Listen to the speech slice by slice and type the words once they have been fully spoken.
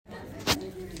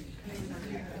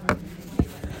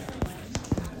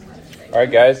All right,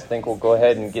 guys, I think we'll go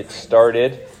ahead and get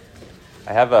started.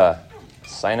 I have a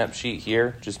sign-up sheet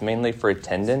here just mainly for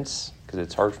attendance because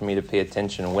it's hard for me to pay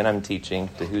attention when I'm teaching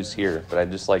to who's here, but I'd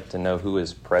just like to know who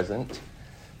is present.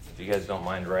 If you guys don't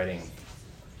mind writing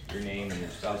your name and your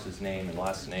spouse's name and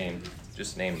last name,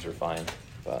 just names are fine,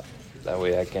 but that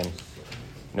way I can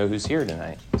know who's here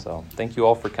tonight. So thank you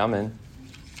all for coming.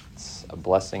 It's a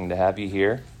blessing to have you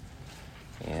here,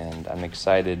 and I'm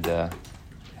excited to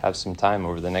have some time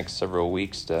over the next several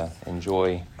weeks to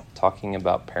enjoy talking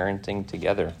about parenting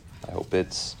together. I hope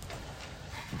it's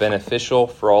beneficial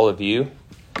for all of you.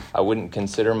 I wouldn't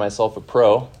consider myself a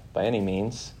pro by any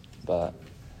means, but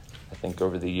I think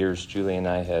over the years, Julie and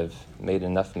I have made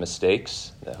enough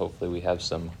mistakes that hopefully we have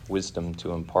some wisdom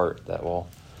to impart that will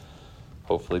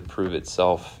hopefully prove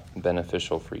itself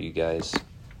beneficial for you guys.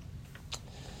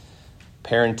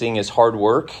 Parenting is hard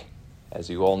work, as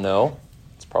you all know.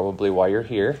 It's probably why you're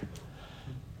here.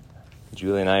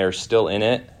 Julie and I are still in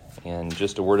it, and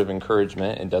just a word of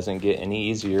encouragement, it doesn't get any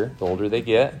easier the older they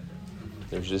get.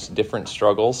 There's just different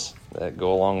struggles that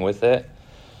go along with it.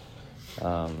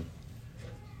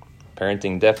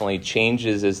 Parenting definitely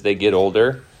changes as they get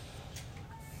older,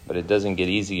 but it doesn't get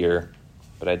easier.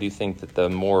 But I do think that the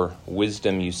more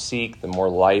wisdom you seek, the more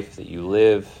life that you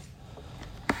live,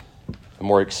 the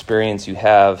more experience you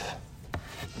have,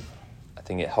 I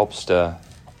think it helps to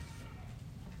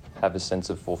have a sense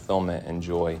of fulfillment and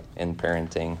joy in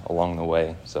parenting along the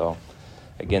way. So,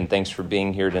 again, thanks for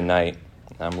being here tonight.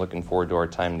 I'm looking forward to our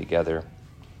time together.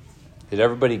 Did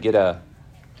everybody get a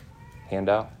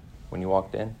handout when you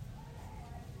walked in?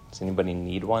 Does anybody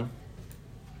need one?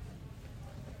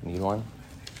 Need one?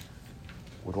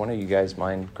 Would one of you guys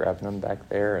mind grabbing them back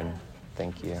there? And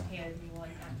thank you.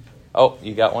 Oh,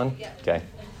 you got one? Yeah. Okay.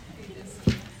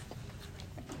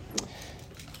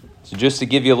 So just to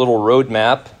give you a little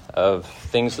roadmap of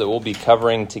things that we'll be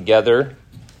covering together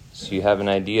so you have an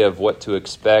idea of what to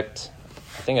expect.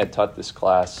 I think I taught this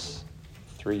class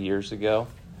 3 years ago.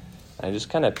 And I just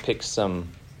kind of picked some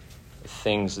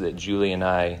things that Julie and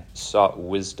I sought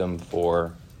wisdom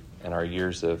for in our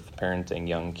years of parenting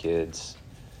young kids.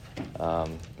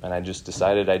 And I just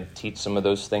decided I'd teach some of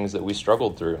those things that we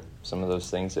struggled through, some of those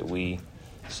things that we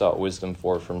sought wisdom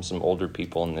for from some older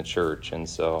people in the church. And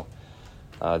so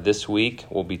this week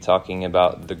we'll be talking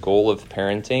about the goal of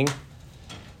parenting,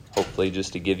 hopefully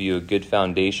just to give you a good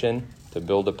foundation to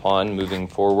build upon moving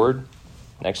forward.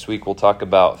 Next week we'll talk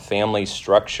about family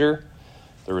structure,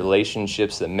 the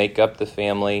relationships that make up the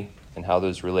family, and how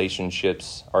those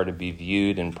relationships are to be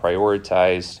viewed and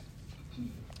prioritized.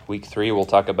 Week 3, we'll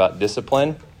talk about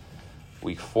discipline.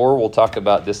 Week 4, we'll talk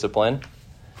about discipline.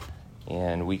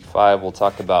 And week 5, we'll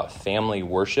talk about family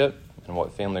worship and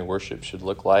what family worship should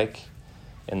look like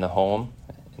in the home,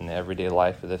 in the everyday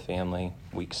life of the family.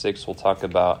 Week 6, we'll talk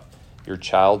about your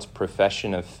child's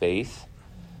profession of faith.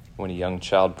 When a young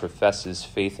child professes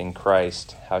faith in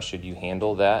Christ, how should you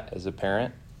handle that as a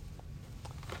parent?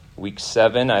 Week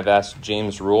 7, I've asked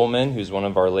James Ruhlman, who's one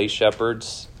of our lay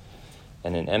shepherds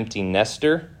and an empty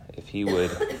nester, if he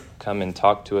would come and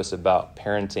talk to us about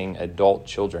parenting adult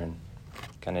children,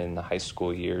 kind of in the high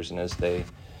school years and as they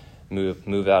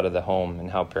move out of the home and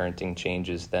how parenting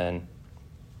changes then.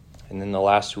 And then the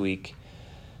last week,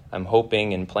 I'm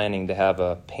hoping and planning to have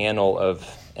a panel of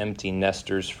empty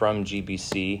nesters from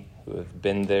GBC who have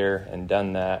been there and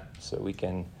done that so we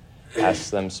can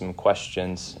ask them some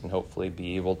questions and hopefully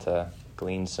be able to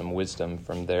glean some wisdom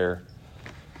from their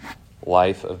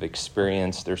life of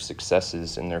experience, their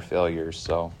successes and their failures.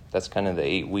 So that's kind of the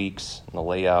 8 weeks and the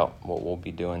layout, what we'll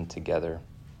be doing together.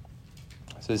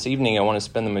 So this evening, I want to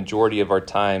spend the majority of our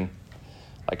time,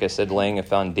 like I said, laying a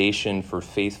foundation for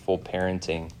faithful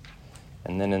parenting.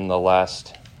 And then in the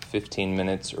last 15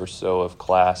 minutes or so of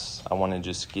class, I want to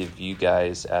just give you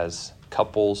guys as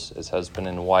couples, as husband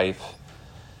and wife,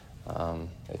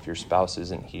 if your spouse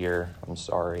isn't here, I'm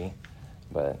sorry,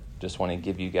 but just want to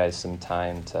give you guys some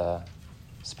time to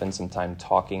spend some time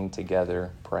talking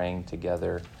together, praying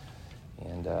together,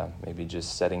 and maybe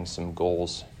just setting some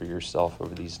goals for yourself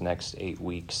over these next 8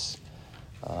 weeks.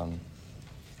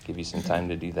 Give you some time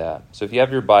to do that. So if you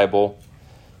have your Bible,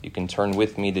 you can turn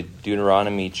with me to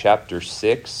Deuteronomy chapter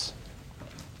 6,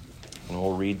 and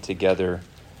we'll read together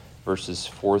verses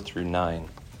 4 through 9.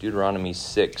 Deuteronomy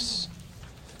 6,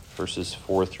 verses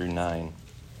 4 through 9.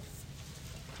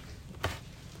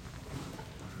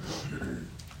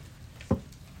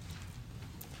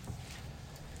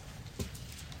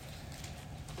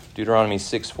 Deuteronomy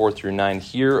 6, 4 through 9.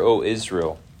 Hear, O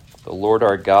Israel, the Lord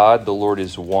our God, the Lord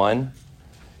is one.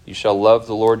 You shall love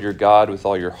the Lord your God with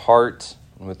all your heart,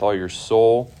 and with all your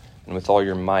soul, and with all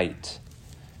your might.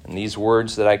 And these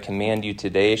words that I command you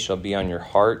today shall be on your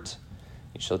heart.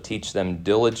 You shall teach them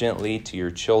diligently to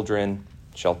your children.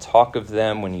 You shall talk of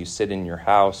them when you sit in your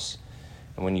house,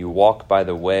 and when you walk by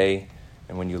the way,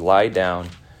 and when you lie down,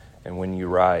 and when you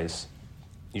rise.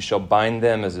 You shall bind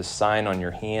them as a sign on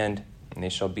your hand, and they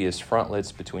shall be as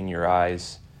frontlets between your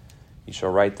eyes. You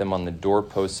shall write them on the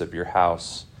doorposts of your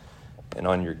house and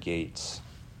on your gates.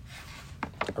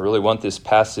 I really want this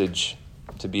passage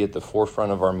to be at the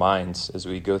forefront of our minds as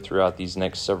we go throughout these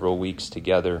next several weeks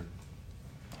together,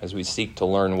 as we seek to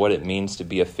learn what it means to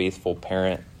be a faithful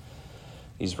parent.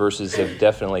 These verses have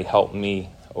definitely helped me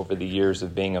over the years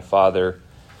of being a father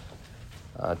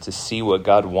to see what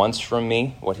God wants from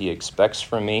me, what he expects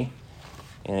from me,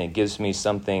 and it gives me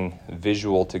something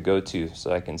visual to go to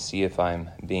so I can see if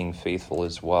I'm being faithful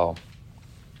as well.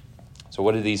 So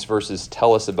what do these verses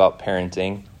tell us about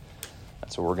parenting?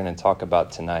 That's what we're going to talk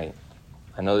about tonight.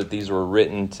 I know that these were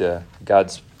written to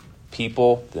God's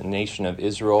people, the nation of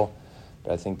Israel,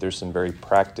 but I think there's some very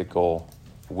practical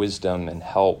wisdom and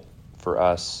help for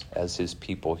us as his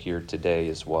people here today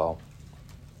as well.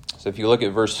 So if you look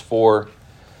at verse 4,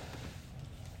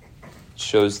 it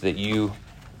shows that you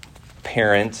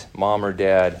parent, mom or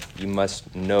dad, you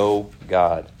must know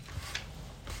God.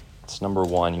 It's number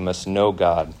one, you must know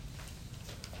God.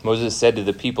 Moses said to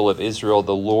the people of Israel,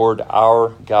 "The Lord our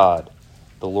God,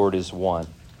 the Lord is one."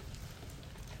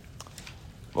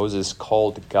 Moses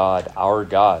called God our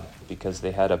God because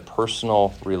they had a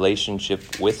personal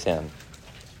relationship with him.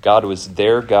 God was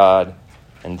their God,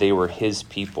 and they were his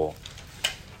people.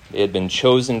 They had been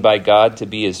chosen by God to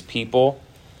be his people,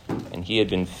 and he had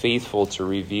been faithful to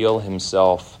reveal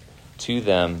himself to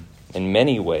them in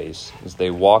many ways as they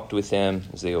walked with him,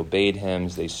 as they obeyed him,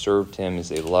 as they served him, as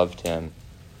they loved him.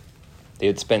 They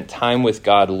had spent time with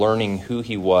God learning who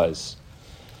he was.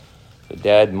 So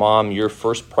dad, mom, your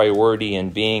first priority in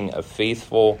being a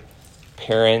faithful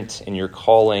parent in your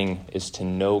calling is to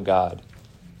know God.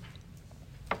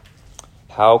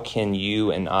 How can you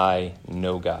and I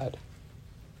know God?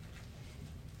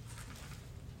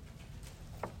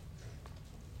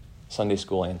 Sunday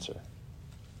school answer.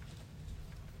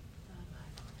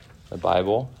 The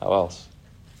Bible. How else?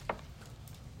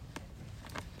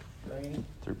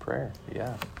 Through prayer,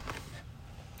 yeah.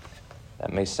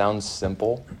 That may sound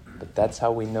simple, but that's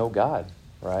how we know God,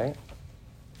 right?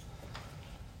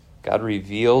 God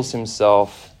reveals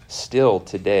himself still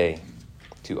today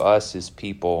to us, his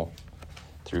people,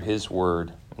 through his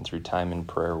word and through time in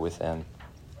prayer with him.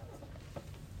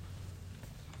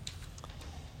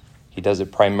 He does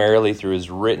it primarily through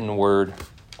his written word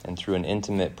and through an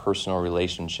intimate personal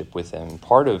relationship with him.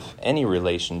 Part of any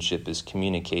relationship is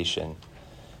communication.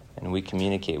 And we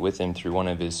communicate with him through one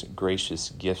of his gracious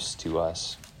gifts to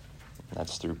us. And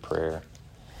that's through prayer.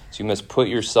 So you must put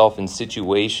yourself in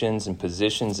situations and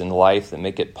positions in life that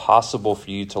make it possible for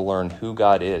you to learn who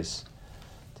God is,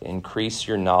 to increase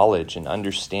your knowledge and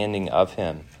understanding of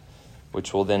him,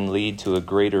 which will then lead to a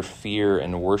greater fear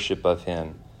and worship of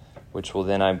him, which will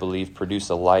then, I believe, produce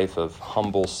a life of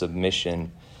humble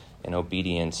submission and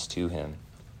obedience to him.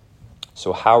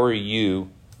 So how are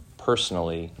you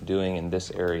personally doing in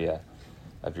this area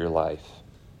of your life?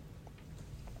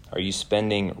 Are you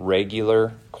spending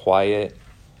regular, quiet,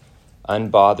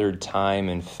 unbothered time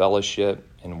in fellowship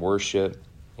and worship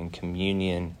and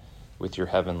communion with your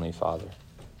Heavenly Father?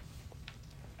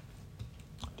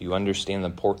 Do you understand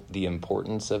the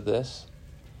importance of this?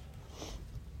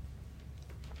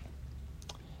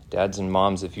 Dads and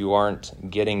moms, if you aren't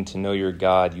getting to know your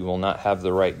God, you will not have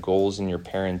the right goals in your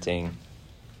parenting,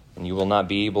 and you will not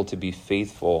be able to be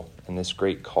faithful in this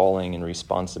great calling and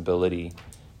responsibility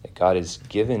that God has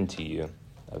given to you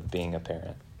of being a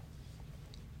parent.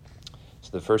 So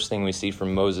the first thing we see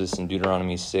from Moses in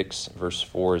Deuteronomy 6, verse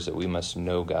 4, is that we must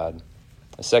know God.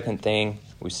 The second thing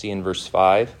we see in verse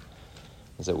 5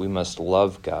 is that we must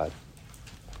love God.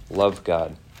 Love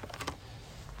God.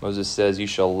 Moses says, "You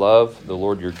shall love the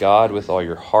Lord your God with all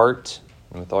your heart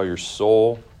and with all your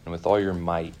soul and with all your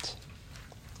might."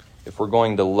 If we're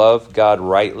going to love God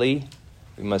rightly,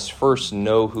 we must first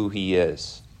know who he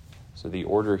is. So the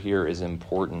order here is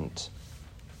important.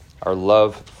 Our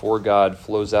love for God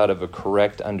flows out of a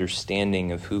correct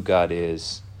understanding of who God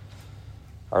is.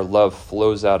 Our love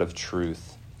flows out of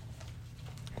truth.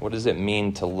 What does it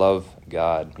mean to love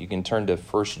God? You can turn to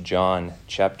 1 John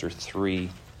chapter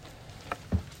 3.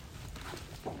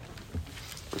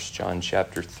 1 John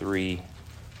chapter 3.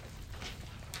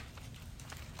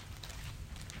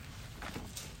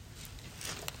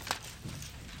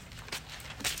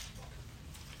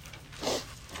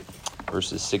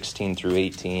 Verses 16 through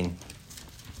 18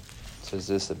 says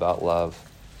this about love.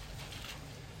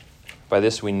 By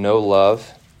this we know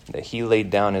love, that he laid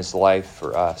down his life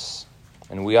for us,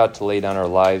 and we ought to lay down our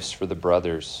lives for the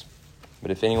brothers.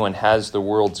 But if anyone has the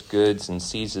world's goods and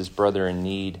sees his brother in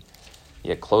need,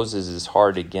 yet closes his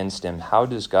heart against him, how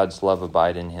does God's love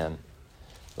abide in him?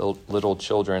 Little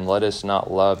children, let us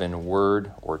not love in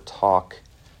word or talk,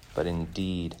 but in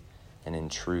deed and in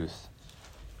truth.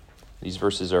 These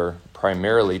verses are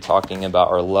primarily talking about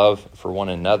our love for one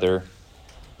another,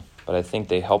 but I think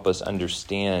they help us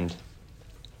understand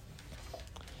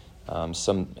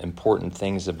some important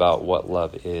things about what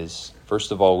love is.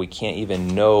 First of all, we can't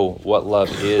even know what love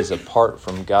is apart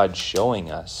from God showing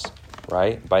us,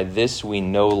 right? By this we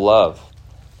know love,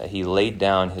 that he laid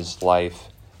down his life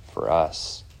for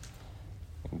us.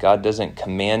 God doesn't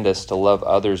command us to love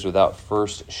others without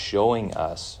first showing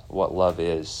us what love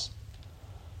is,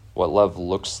 what love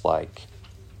looks like.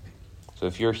 So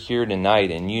if you're here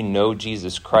tonight and you know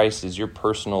Jesus Christ as your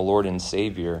personal Lord and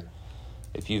Savior,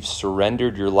 if you've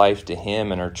surrendered your life to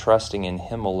him and are trusting in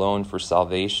him alone for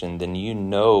salvation, then you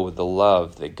know the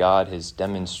love that God has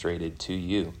demonstrated to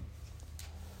you.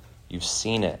 You've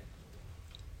seen it.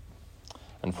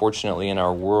 Unfortunately, in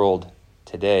our world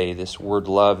today, this word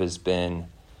love has been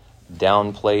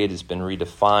downplayed, has been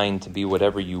redefined to be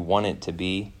whatever you want it to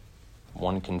be.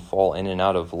 One can fall in and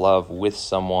out of love with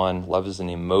someone. Love is an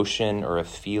emotion or a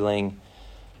feeling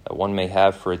that one may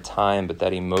have for a time, but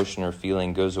that emotion or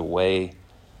feeling goes away.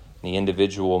 The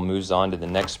individual moves on to the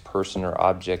next person or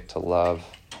object to love.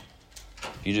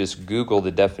 If you just Google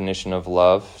the definition of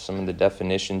love, some of the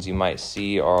definitions you might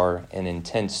see are an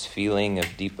intense feeling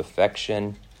of deep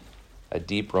affection, a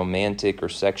deep romantic or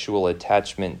sexual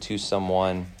attachment to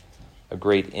someone, a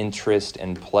great interest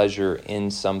and pleasure in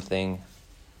something.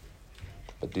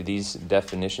 But do these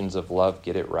definitions of love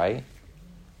get it right?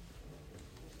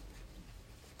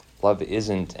 Love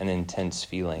isn't an intense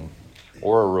feeling,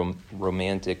 or a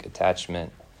romantic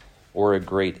attachment, or a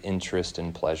great interest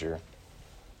and pleasure.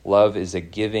 Love is a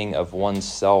giving of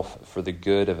oneself for the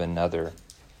good of another.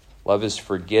 Love is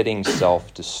forgetting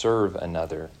self to serve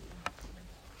another.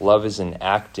 Love is an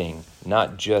acting,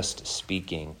 not just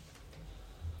speaking.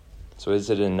 So is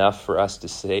it enough for us to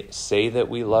say that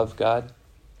we love God?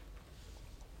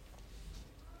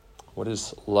 What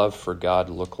does love for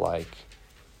God look like?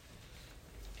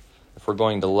 If we're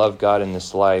going to love God in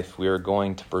this life, we are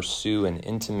going to pursue an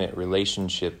intimate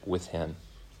relationship with him.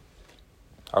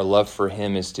 Our love for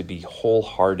him is to be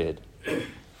wholehearted.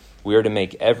 We are to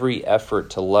make every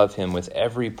effort to love him with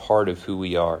every part of who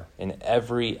we are, in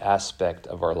every aspect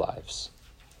of our lives.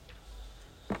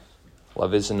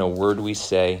 Love isn't a word we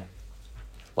say.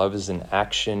 Love is an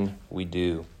action we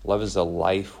do. Love is a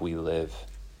life we live.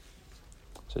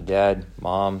 So Dad,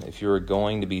 Mom, if you are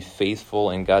going to be faithful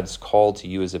in God's call to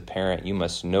you as a parent, you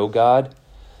must know God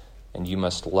and you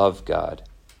must love God.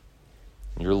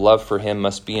 Your love for him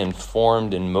must be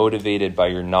informed and motivated by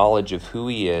your knowledge of who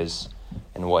he is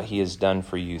and what he has done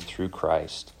for you through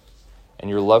Christ. And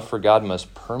your love for God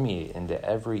must permeate into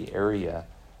every area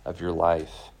of your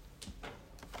life.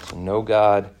 So know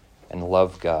God and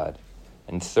love God.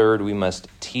 And third, we must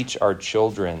teach our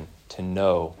children to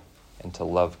know and to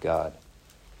love God.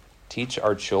 Teach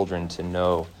our children to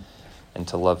know and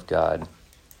to love God.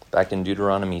 Back in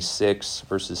Deuteronomy 6,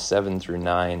 verses 7 through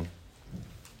 9,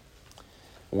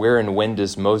 where and when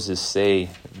does Moses say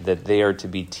that they are to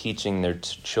be teaching their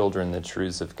children the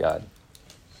truths of God?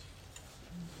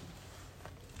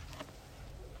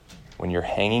 When you're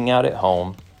hanging out at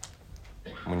home,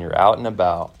 when you're out and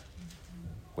about,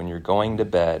 when you're going to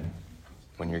bed,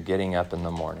 when you're getting up in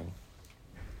the morning.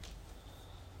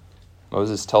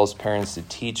 Moses tells parents to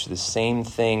teach the same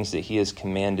things that he has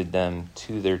commanded them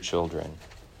to their children.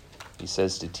 He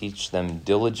says to teach them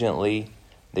diligently.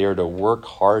 They are to work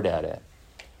hard at it.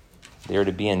 They are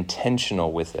to be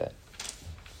intentional with it.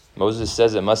 Moses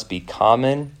says it must be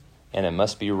common and it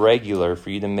must be regular for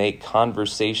you to make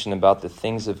conversation about the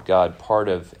things of God part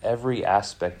of every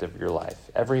aspect of your life,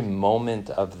 every moment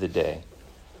of the day.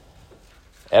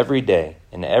 Every day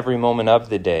and every moment of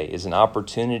the day is an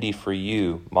opportunity for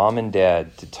you, mom and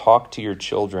dad, to talk to your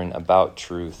children about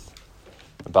truth,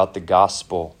 about the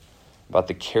gospel, about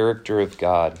the character of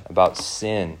God, about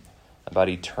sin, about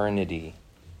eternity.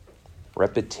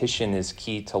 Repetition is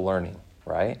key to learning,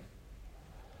 right?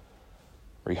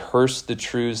 Rehearse the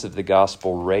truths of the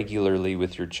gospel regularly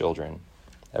with your children.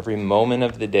 Every moment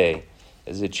of the day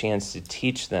is a chance to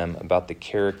teach them about the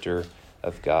character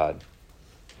of God.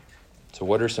 So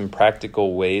what are some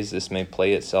practical ways this may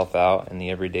play itself out in the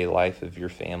everyday life of your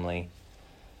family?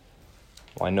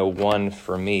 Well, I know one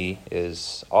for me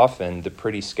is often the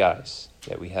pretty skies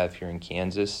that we have here in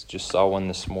Kansas. Just saw one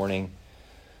this morning.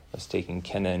 I was taking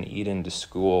Kenna and Eden to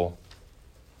school,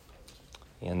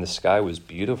 and the sky was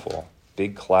beautiful.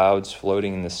 Big clouds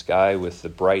floating in the sky with the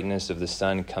brightness of the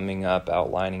sun coming up,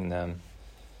 outlining them.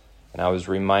 And I was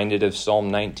reminded of Psalm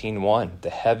 19:1. The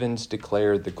heavens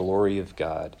declare the glory of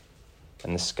God,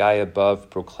 and the sky above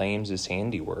proclaims his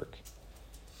handiwork.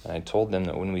 And I told them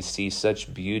that when we see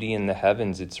such beauty in the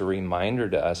heavens, it's a reminder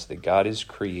to us that God is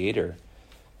creator,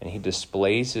 and he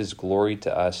displays his glory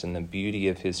to us in the beauty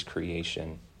of his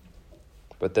creation.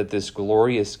 But that this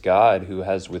glorious God, who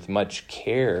has with much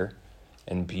care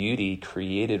and beauty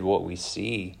created what we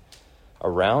see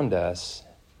around us,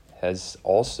 has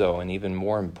also, and even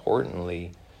more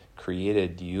importantly,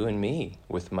 created you and me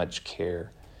with much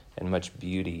care and much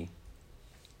beauty.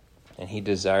 And he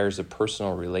desires a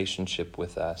personal relationship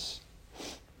with us.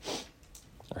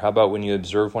 Or how about when you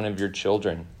observe one of your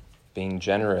children being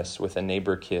generous with a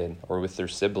neighbor kid or with their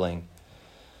sibling,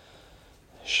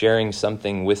 sharing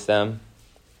something with them?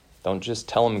 Don't just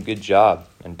tell them good job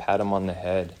and pat them on the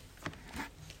head.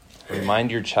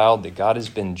 Remind your child that God has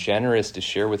been generous to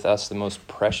share with us the most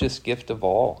precious gift of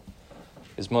all.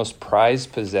 His most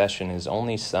prized possession, his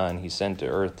only son, he sent to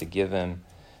earth to give him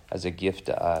as a gift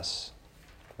to us.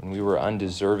 When we were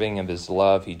undeserving of his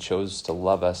love, he chose to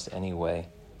love us anyway.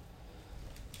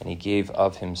 And he gave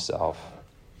of himself.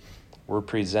 We're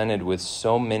presented with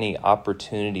so many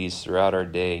opportunities throughout our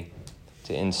day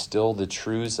to instill the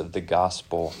truths of the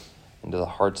gospel into the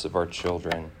hearts of our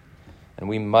children. And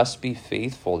we must be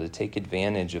faithful to take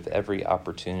advantage of every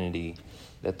opportunity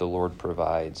that the Lord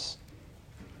provides.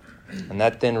 And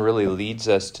that then really leads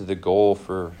us to the goal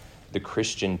for the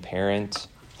Christian parent.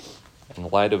 In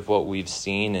light of what we've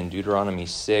seen in Deuteronomy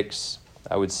 6,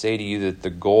 I would say to you that the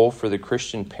goal for the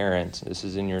Christian parent, this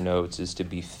is in your notes, is to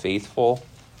be faithful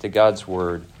to God's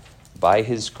word by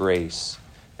his grace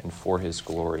and for his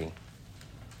glory.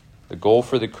 The goal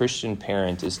for the Christian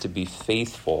parent is to be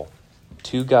faithful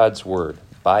to God's word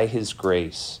by his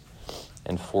grace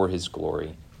and for his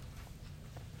glory.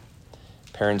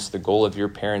 Parents, the goal of your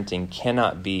parenting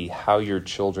cannot be how your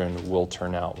children will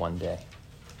turn out one day,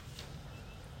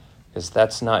 because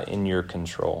that's not in your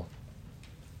control.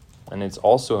 And it's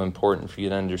also important for you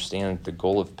to understand that the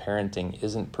goal of parenting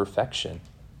isn't perfection.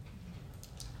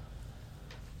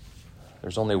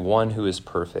 There's only one who is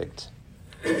perfect,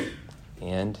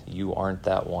 and you aren't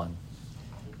that one.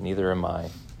 Neither am I.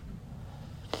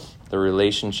 The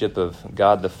relationship of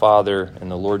God the Father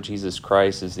and the Lord Jesus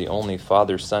Christ is the only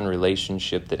father-son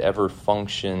relationship that ever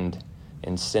functioned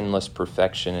in sinless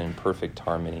perfection and perfect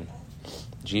harmony.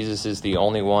 Jesus is the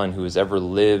only one who has ever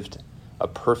lived a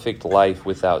perfect life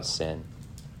without sin.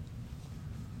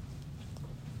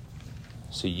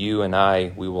 So you and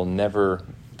I, we will never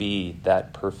be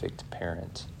that perfect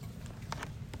parent.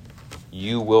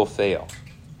 You will fail.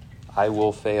 I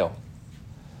will fail.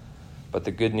 But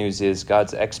the good news is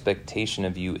God's expectation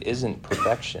of you isn't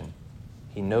perfection.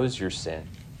 He knows your sin.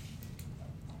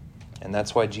 And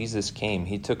that's why Jesus came.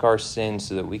 He took our sin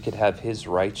so that we could have his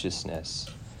righteousness.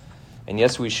 And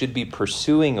yes, we should be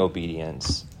pursuing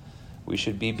obedience. We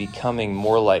should be becoming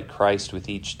more like Christ with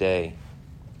each day.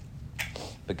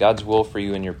 But God's will for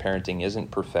you in your parenting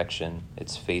isn't perfection,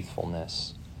 it's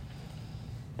faithfulness.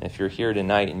 And if you're here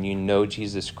tonight and you know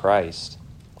Jesus Christ,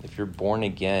 if you're born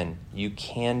again, you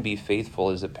can be faithful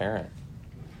as a parent.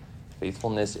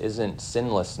 Faithfulness isn't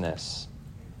sinlessness.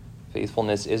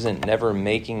 Faithfulness isn't never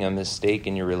making a mistake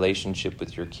in your relationship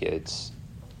with your kids.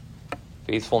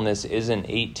 Faithfulness isn't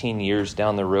 18 years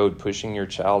down the road pushing your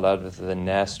child out of the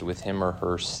nest with him or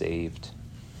her saved.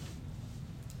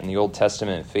 In the Old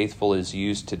Testament, faithful is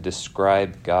used to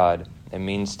describe God. It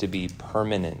means to be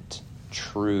permanent,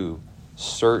 true,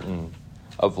 certain,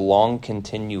 of long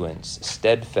continuance,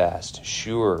 steadfast,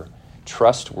 sure,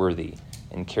 trustworthy,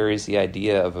 and carries the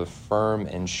idea of a firm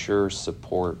and sure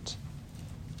support.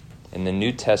 In the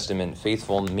New Testament,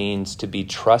 faithful means to be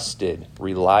trusted,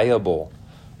 reliable,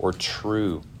 or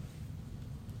true.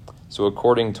 So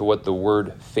according to what the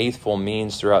word faithful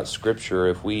means throughout Scripture,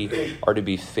 if we are to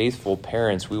be faithful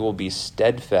parents, we will be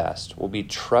steadfast, we'll be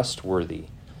trustworthy,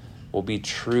 we'll be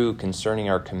true concerning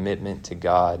our commitment to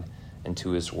God and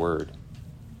to his word.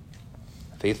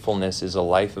 Faithfulness is a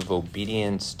life of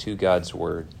obedience to God's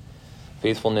word.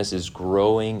 Faithfulness is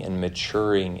growing and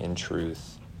maturing in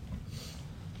truth.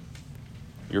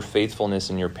 Your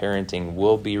faithfulness in your parenting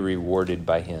will be rewarded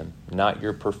by him, not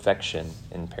your perfection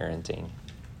in parenting.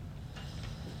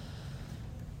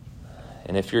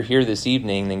 And if you're here this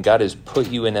evening, then God has put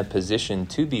you in a position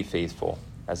to be faithful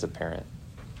as a parent.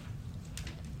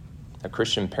 A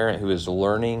Christian parent who is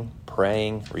learning,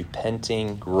 praying,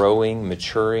 repenting, growing,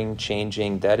 maturing,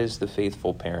 changing, that is the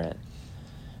faithful parent.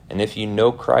 And if you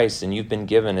know Christ, then you've been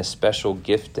given a special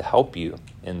gift to help you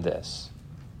in this.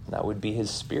 And that would be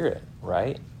his Spirit,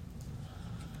 right?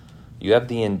 You have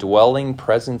the indwelling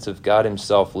presence of God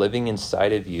himself living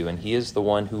inside of you, and he is the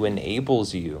one who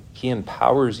enables you. He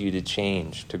empowers you to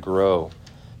change, to grow,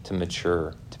 to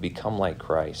mature, to become like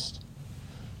Christ.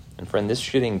 And friend, this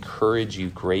should encourage you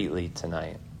greatly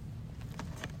tonight.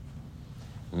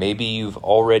 Maybe you've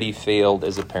already failed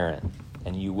as a parent,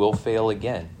 and you will fail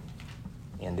again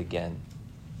and again.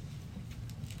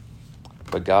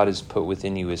 But God has put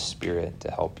within you his Spirit to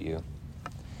help you.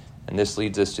 And this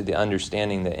leads us to the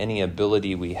understanding that any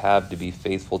ability we have to be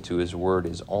faithful to his word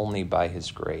is only by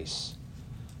his grace.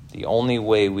 The only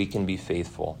way we can be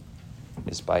faithful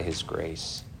is by his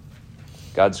grace.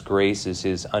 God's grace is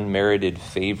his unmerited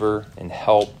favor and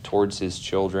help towards his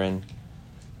children.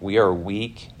 We are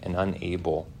weak and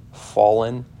unable,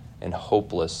 fallen and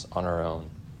hopeless on our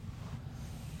own.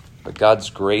 But God's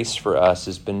grace for us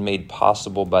has been made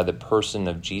possible by the person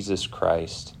of Jesus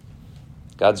Christ.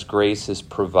 God's grace has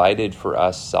provided for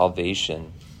us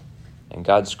salvation, and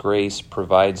God's grace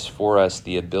provides for us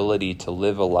the ability to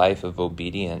live a life of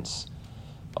obedience,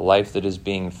 a life that is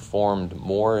being formed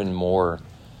more and more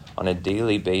on a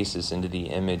daily basis into the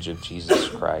image of Jesus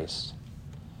Christ.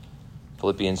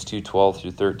 Philippians 2:12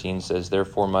 through 13 says,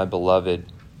 "Therefore, my beloved,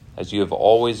 as you have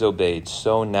always obeyed,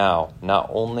 so now, not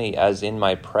only as in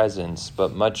my presence,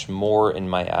 but much more in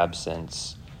my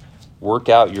absence, work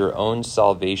out your own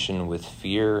salvation with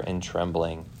fear and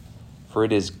trembling. For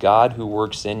it is God who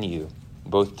works in you,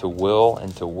 both to will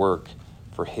and to work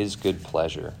for his good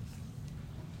pleasure."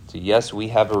 So yes, we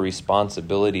have a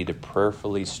responsibility to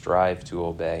prayerfully strive to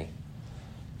obey.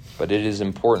 But it is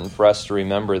important for us to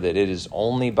remember that it is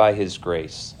only by his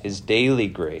grace, his daily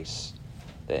grace,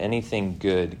 that anything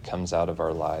good comes out of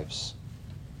our lives.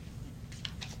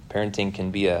 Parenting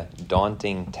can be a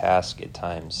daunting task at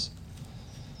times.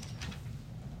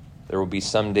 There will be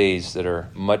some days that are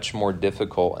much more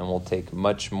difficult and will take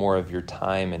much more of your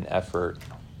time and effort,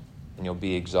 and you'll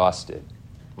be exhausted.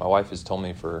 My wife has told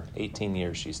me for 18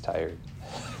 years she's tired.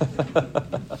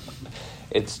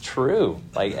 It's true.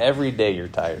 Like every day you're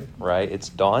tired, right? It's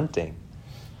daunting.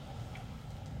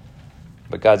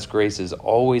 But God's grace is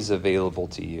always available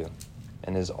to you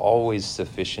and is always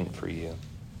sufficient for you.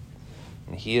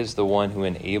 And he is the one who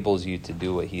enables you to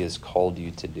do what he has called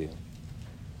you to do.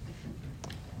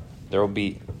 There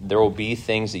will be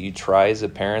things that you try as a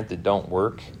parent that don't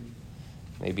work.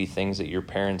 Maybe things that your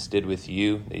parents did with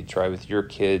you, that you try with your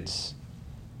kids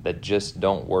that just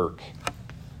don't work.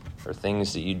 Or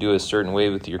things that you do a certain way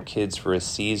with your kids for a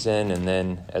season, and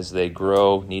then as they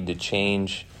grow, need to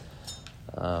change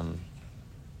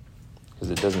because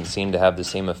it doesn't seem to have the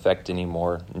same effect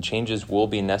anymore. And changes will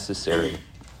be necessary,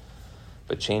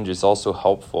 but change is also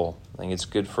helpful. I think it's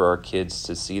good for our kids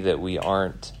to see that we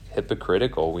aren't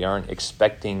hypocritical. We aren't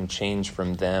expecting change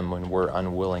from them when we're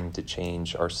unwilling to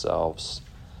change ourselves.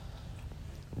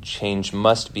 Change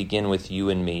must begin with you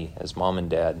and me as mom and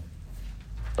dad.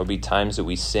 There'll be times that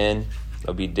we sin.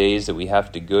 There'll be days that we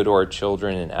have to go to our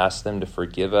children and ask them to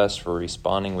forgive us for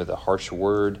responding with a harsh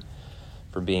word,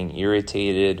 for being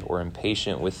irritated or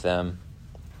impatient with them.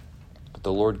 But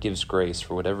the Lord gives grace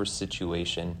for whatever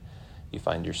situation you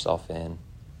find yourself in.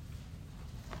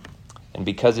 And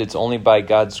because it's only by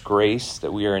God's grace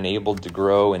that we are enabled to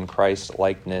grow in Christ's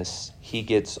likeness, he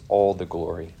gets all the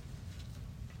glory.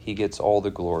 He gets all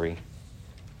the glory.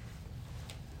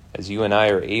 As you and I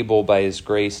are able by his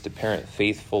grace to parent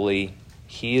faithfully,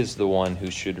 he is the one who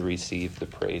should receive the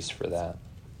praise for that.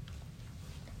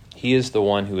 He is the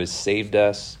one who has saved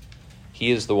us. He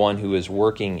is the one who is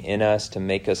working in us to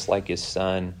make us like his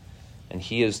Son. And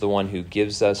he is the one who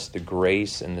gives us the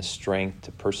grace and the strength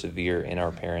to persevere in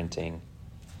our parenting.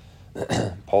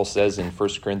 Paul says in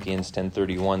 1 Corinthians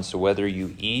 10:31, "So whether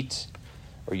you eat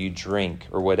or you drink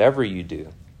or whatever you do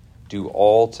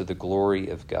all to the glory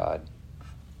of God."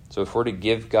 So if we're to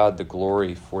give God the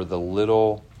glory for the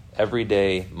little,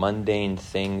 everyday, mundane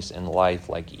things in life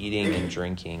like eating and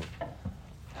drinking,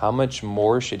 how much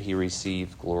more should he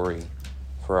receive glory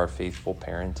for our faithful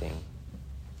parenting?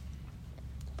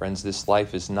 Friends, this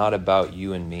life is not about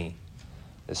you and me.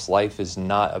 This life is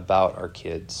not about our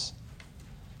kids.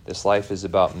 This life is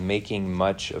about making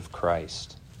much of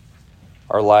Christ.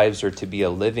 Our lives are to be a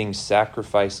living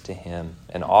sacrifice to him,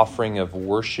 an offering of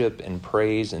worship and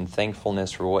praise and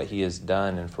thankfulness for what he has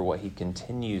done and for what he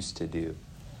continues to do.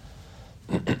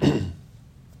 I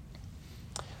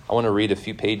want to read a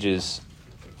few pages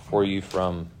for you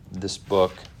from this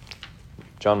book.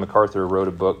 John MacArthur wrote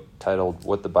a book titled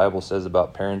What the Bible Says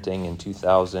About Parenting in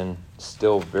 2000.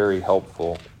 Still very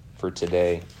helpful for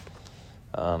today.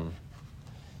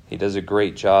 He does a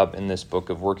great job in this book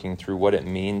of working through what it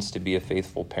means to be a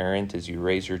faithful parent as you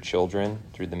raise your children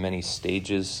through the many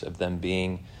stages of them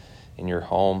being in your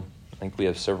home. I think we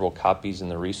have several copies in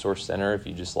the Resource Center if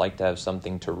you just like to have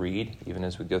something to read, even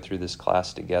as we go through this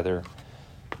class together.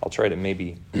 I'll try to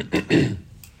maybe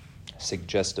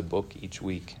suggest a book each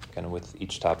week, kind of with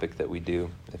each topic that we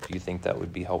do, if you think that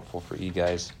would be helpful for you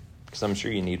guys. Because I'm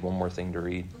sure you need one more thing to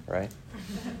read, right?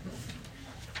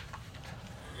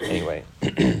 Anyway,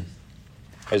 I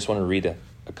just want to read a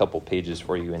couple pages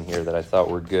for you in here that I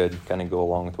thought were good, kind of go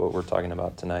along with what we're talking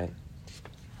about tonight.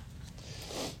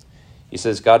 He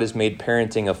says, God has made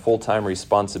parenting a full-time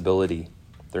responsibility.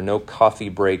 There are no coffee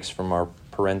breaks from our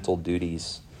parental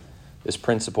duties. This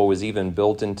principle was even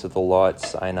built into the law at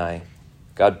Sinai.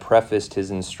 God prefaced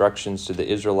his instructions to the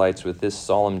Israelites with this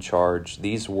solemn charge: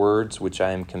 "These words which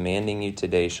I am commanding you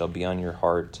today shall be on your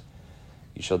heart.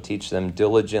 You shall teach them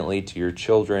diligently to your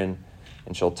children,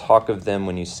 and shall talk of them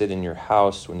when you sit in your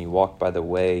house, when you walk by the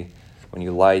way, when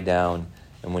you lie down,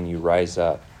 and when you rise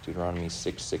up." Deuteronomy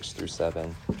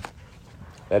 6:6-7.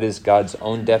 That is God's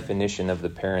own definition of the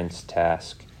parent's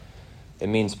task. It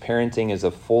means parenting is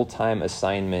a full-time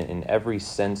assignment in every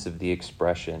sense of the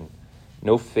expression.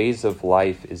 No phase of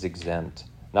life is exempt.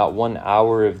 Not 1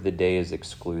 hour of the day is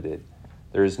excluded.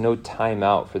 There is no time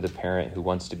out for the parent who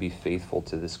wants to be faithful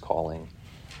to this calling.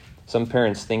 Some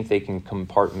parents think they can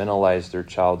compartmentalize their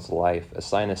child's life,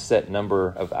 assign a set number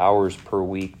of hours per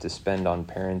week to spend on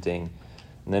parenting,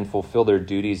 and then fulfill their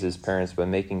duties as parents by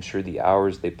making sure the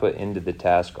hours they put into the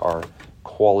task are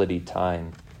quality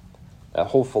time. That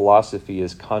whole philosophy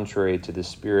is contrary to the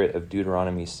spirit of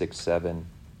Deuteronomy 6:7,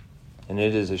 and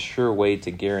it is a sure way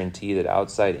to guarantee that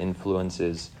outside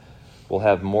influences will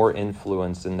have more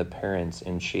influence than the parents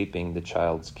in shaping the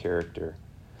child's character.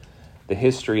 The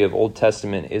history of Old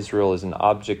Testament Israel is an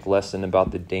object lesson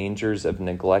about the dangers of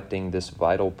neglecting this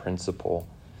vital principle.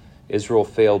 Israel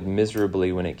failed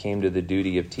miserably when it came to the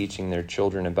duty of teaching their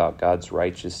children about God's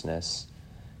righteousness.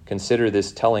 Consider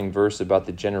this telling verse about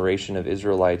the generation of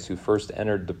Israelites who first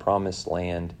entered the promised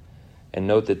land, and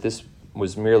note that this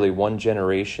was merely one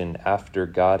generation after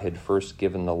God had first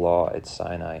given the law at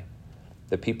Sinai.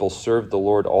 The people served the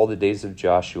Lord all the days of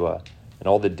Joshua and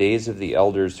all the days of the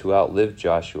elders who outlived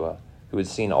Joshua, who had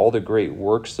seen all the great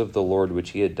works of the Lord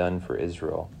which he had done for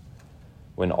Israel.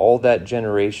 When all that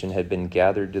generation had been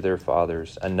gathered to their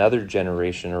fathers, another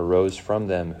generation arose from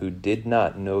them who did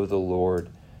not know the Lord,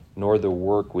 nor the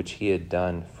work which he had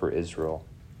done for Israel.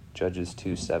 Judges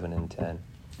 2:7-10.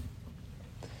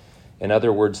 In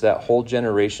other words, that whole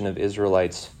generation of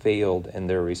Israelites failed in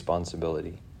their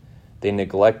responsibility. They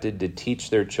neglected to teach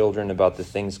their children about the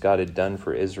things God had done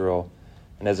for Israel,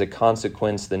 and as a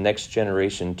consequence, the next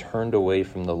generation turned away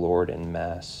from the Lord en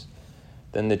masse.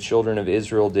 Then the children of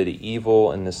Israel did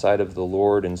evil in the sight of the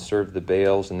Lord and served the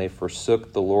Baals, and they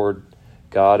forsook the Lord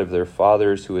God of their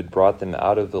fathers who had brought them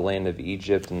out of the land of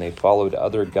Egypt, and they followed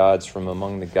other gods from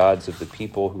among the gods of the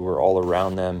people who were all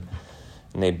around them,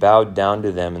 and they bowed down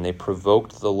to them, and they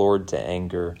provoked the Lord to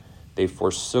anger. They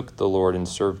forsook the Lord and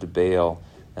served Baal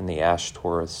and the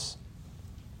Ashtoreths.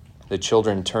 The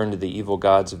children turned to the evil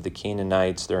gods of the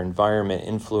Canaanites. Their environment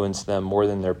influenced them more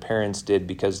than their parents did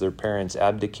because their parents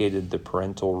abdicated the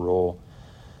parental role.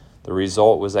 The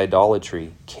result was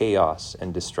idolatry, chaos,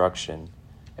 and destruction.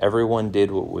 Everyone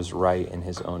did what was right in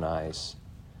his own eyes.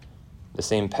 The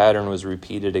same pattern was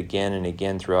repeated again and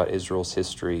again throughout Israel's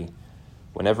history.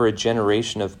 Whenever a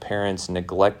generation of parents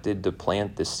neglected to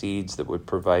plant the seeds that would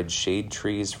provide shade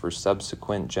trees for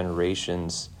subsequent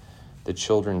generations, the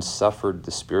children suffered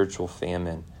the spiritual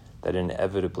famine that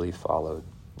inevitably followed.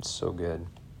 It's so good.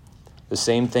 The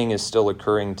same thing is still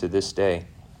occurring to this day.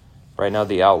 Right now,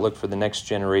 the outlook for the next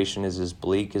generation is as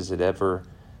bleak as it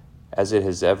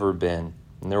has ever been,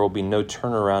 and there will be no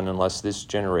turnaround unless this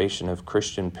generation of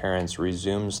Christian parents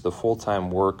resumes the full-time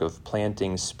work of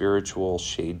planting spiritual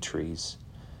shade trees.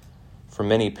 For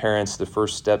many parents, the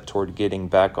first step toward getting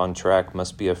back on track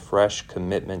must be a fresh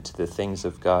commitment to the things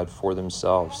of God for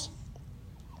themselves.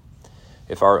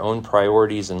 If our own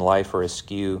priorities in life are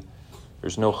askew,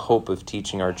 there's no hope of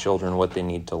teaching our children what they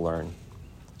need to learn.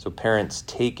 So parents,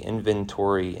 take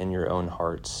inventory in your own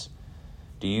hearts.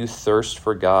 Do you thirst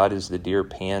for God as the deer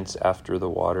pants after the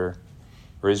water?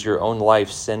 Or is your own life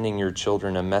sending your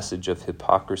children a message of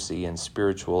hypocrisy and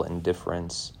spiritual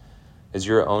indifference? Is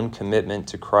your own commitment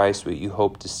to Christ what you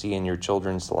hope to see in your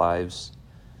children's lives?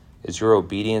 Is your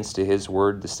obedience to his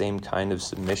word the same kind of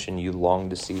submission you long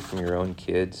to see from your own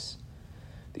kids?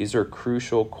 These are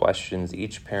crucial questions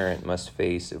each parent must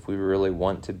face if we really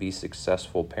want to be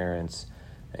successful parents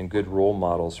and good role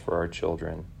models for our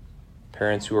children.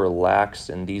 Parents who are lax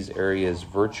in these areas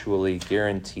virtually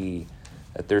guarantee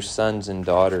that their sons and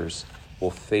daughters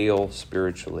will fail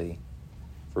spiritually.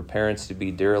 For parents to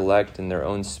be derelict in their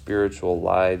own spiritual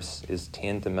lives is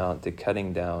tantamount to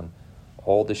cutting down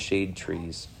all the shade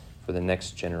trees for the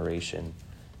next generation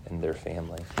in their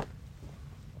family.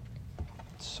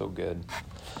 It's so good.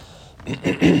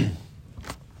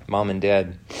 Mom and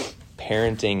Dad,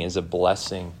 parenting is a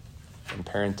blessing and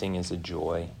parenting is a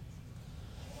joy.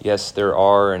 Yes, there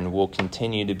are and will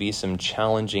continue to be some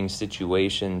challenging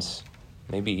situations,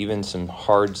 maybe even some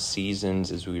hard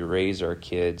seasons as we raise our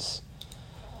kids.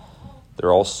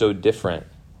 They're all so different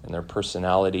in their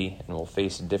personality and will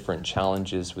face different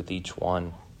challenges with each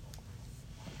one.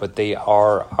 But they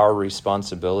are our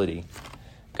responsibility.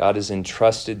 God has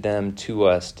entrusted them to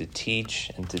us to teach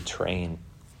and to train.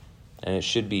 And it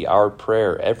should be our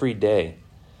prayer every day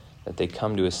that they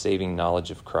come to a saving knowledge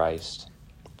of Christ.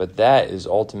 But that is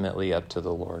ultimately up to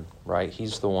the Lord, right?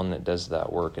 He's the one that does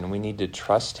that work, and we need to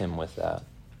trust him with that.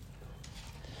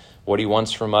 What he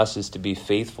wants from us is to be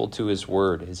faithful to his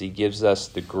word as he gives us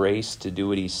the grace to do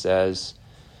what he says,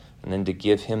 and then to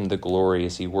give him the glory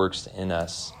as he works in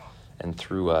us and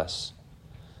through us.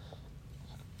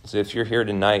 So if you're here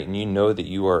tonight and you know that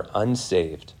you are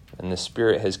unsaved, and the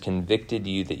Spirit has convicted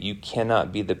you that you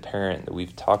cannot be the parent that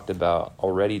we've talked about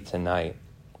already tonight,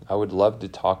 I would love to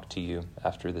talk to you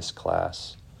after this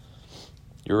class.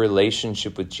 Your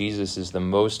relationship with Jesus is the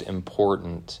most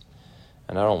important,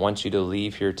 and I don't want you to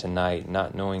leave here tonight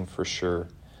not knowing for sure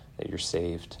that you're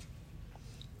saved.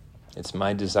 It's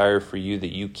my desire for you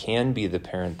that you can be the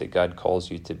parent that God calls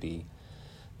you to be,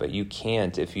 but you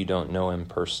can't if you don't know him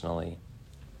personally.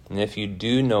 And if you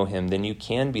do know him, then you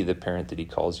can be the parent that he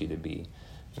calls you to be.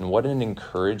 And what an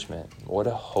encouragement, what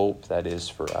a hope that is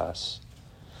for us.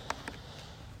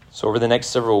 So over the next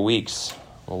several weeks,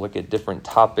 we'll look at different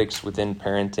topics within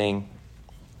parenting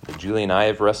that Julie and I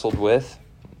have wrestled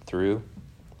through,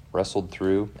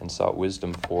 and sought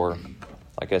wisdom for.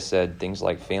 Like I said, things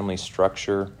like family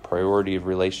structure, priority of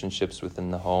relationships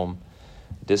within the home,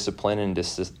 discipline and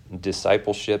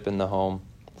discipleship in the home,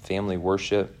 family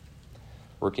worship,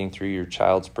 working through your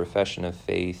child's profession of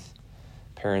faith,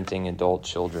 parenting adult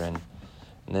children,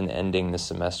 and then ending the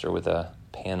semester with a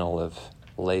panel of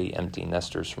lay empty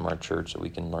nesters from our church that we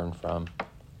can learn from.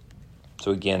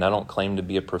 So again, I don't claim to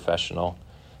be a professional.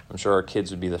 I'm sure our kids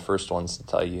would be the first ones to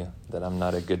tell you that I'm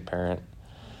not a good parent.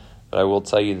 But I will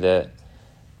tell you that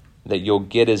you'll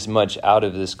get as much out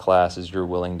of this class as you're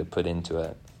willing to put into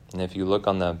it. And if you look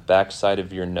on the back side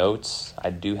of your notes, I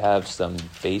do have some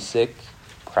basic,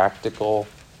 practical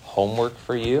homework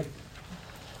for you.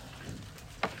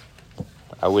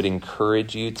 I would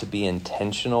encourage you to be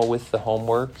intentional with the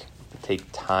homework, to take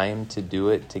time to do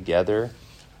it together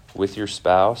with your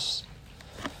spouse.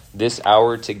 This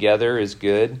hour together is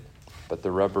good, but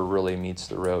the rubber really meets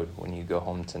the road when you go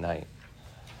home tonight.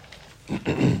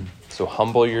 So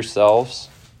humble yourselves.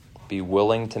 Be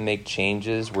willing to make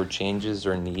changes where changes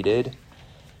are needed.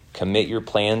 Commit your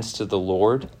plans to the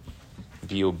Lord.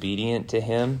 Be obedient to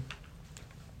him.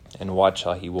 And watch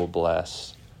how he will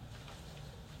bless.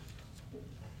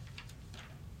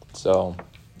 So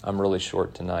I'm really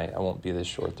short tonight. I won't be this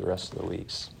short the rest of the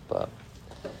weeks. But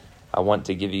I want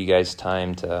to give you guys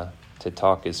time to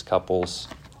talk as couples.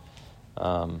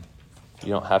 You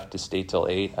don't have to stay till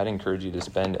 8. I'd encourage you to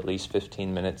spend at least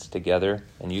 15 minutes together,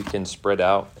 and you can spread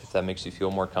out if that makes you feel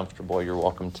more comfortable. You're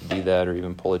welcome to do that, or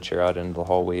even pull a chair out into the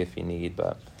hallway if you need.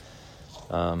 But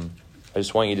I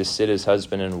just want you to sit as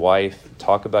husband and wife,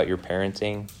 talk about your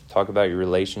parenting, talk about your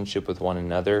relationship with one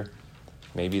another.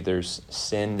 Maybe there's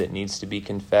sin that needs to be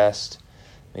confessed.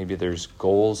 Maybe there's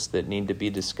goals that need to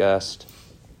be discussed.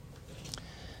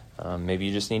 Maybe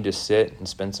you just need to sit and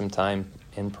spend some time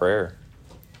in prayer.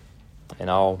 And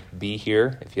I'll be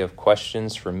here if you have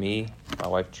questions for me. My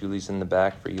wife Julie's in the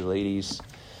back for you ladies.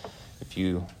 If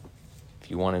you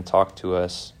want to talk to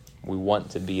us, we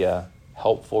want to be a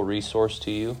helpful resource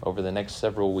to you over the next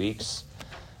several weeks.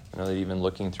 I know that even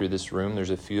looking through this room, there's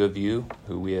a few of you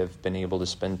who we have been able to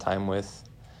spend time with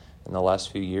in the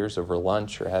last few years over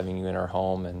lunch or having you in our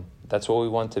home. And that's what we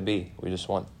want to be. We just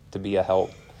want to be a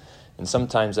help. And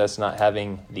sometimes that's not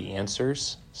having the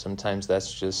answers. Sometimes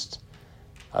that's just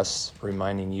us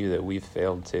reminding you that we've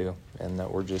failed too, and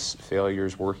that we're just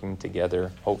failures working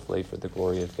together, hopefully for the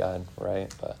glory of God,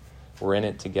 right? But we're in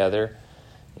it together,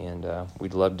 and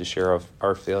we'd love to share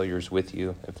our failures with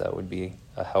you if that would be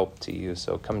a help to you.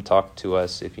 So come talk to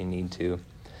us if you need to.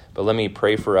 But let me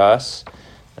pray for us,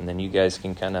 and then you guys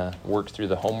can kind of work through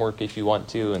the homework if you want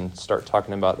to and start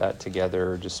talking about that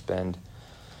together, or just spend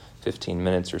 15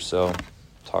 minutes or so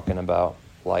talking about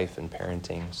life and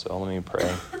parenting. So let me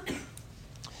pray.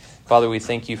 Father, we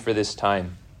thank you for this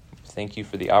time. Thank you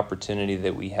for the opportunity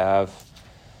that we have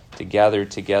to gather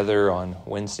together on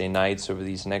Wednesday nights over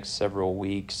these next several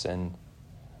weeks, and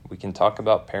we can talk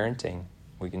about parenting.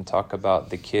 We can talk about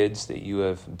the kids that you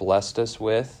have blessed us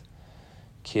with,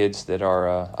 kids that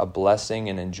are a blessing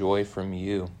and a joy from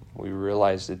you. We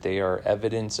realize that they are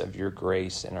evidence of your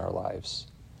grace in our lives.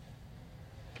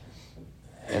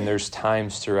 And there's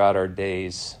times throughout our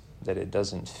days that it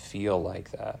doesn't feel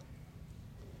like that.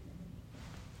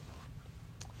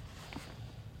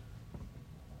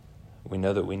 We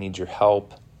know that we need your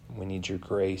help. We need your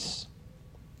grace.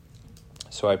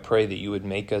 So I pray that you would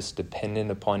make us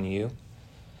dependent upon you,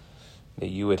 that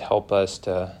you would help us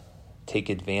to take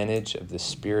advantage of the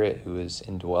Spirit who is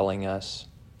indwelling us,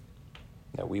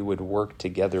 that we would work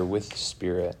together with the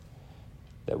Spirit,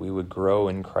 that we would grow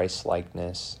in Christ's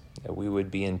likeness, that we would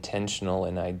be intentional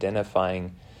in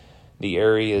identifying the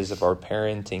areas of our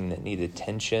parenting that need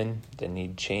attention, that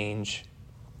need change,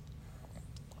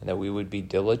 and that we would be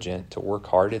diligent to work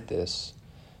hard at this,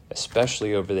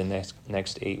 especially over the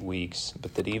next 8 weeks,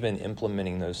 but that even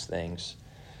implementing those things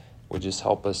would just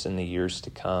help us in the years to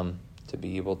come to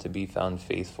be able to be found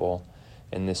faithful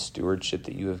in this stewardship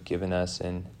that you have given us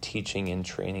in teaching and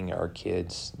training our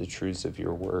kids the truths of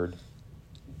your word.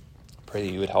 Pray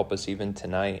that you would help us even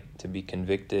tonight to be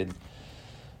convicted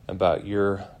about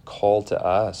your call to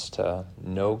us to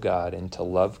know God and to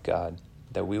love God,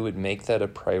 that we would make that a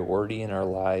priority in our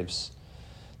lives,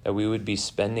 that we would be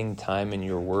spending time in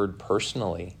your word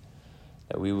personally,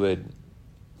 that we would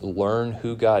learn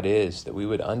who God is, that we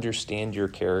would understand your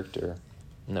character,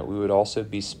 and that we would also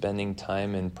be spending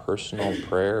time in personal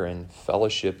prayer and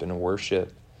fellowship and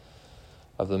worship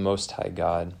of the Most High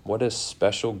God. What a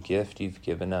special gift you've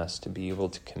given us to be able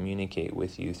to communicate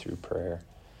with you through prayer.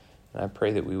 And I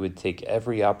pray that we would take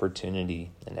every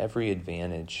opportunity and every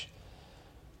advantage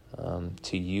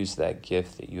to use that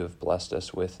gift that you have blessed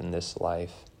us with in this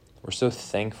life. We're so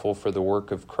thankful for the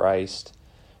work of Christ.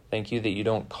 Thank you that you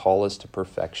don't call us to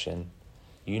perfection.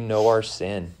 You know our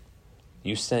sin.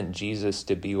 You sent Jesus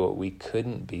to be what we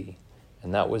couldn't be,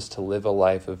 and that was to live a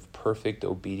life of perfect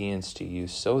obedience to you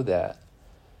so that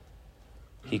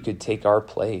he could take our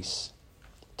place,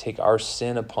 take our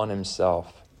sin upon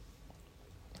himself,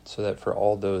 so that for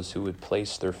all those who would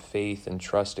place their faith and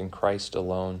trust in Christ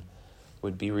alone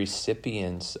would be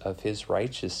recipients of his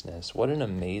righteousness. What an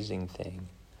amazing thing.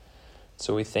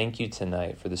 So we thank you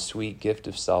tonight for the sweet gift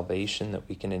of salvation that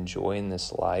we can enjoy in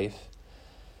this life.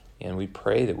 And we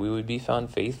pray that we would be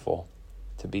found faithful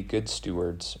to be good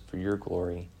stewards for your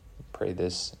glory. We pray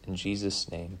this in Jesus'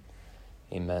 name.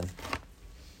 Amen.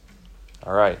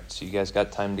 All right, so you guys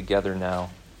got time together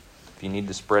now. If you need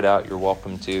to spread out, you're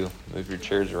welcome to. Move your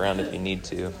chairs around if you need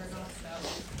to.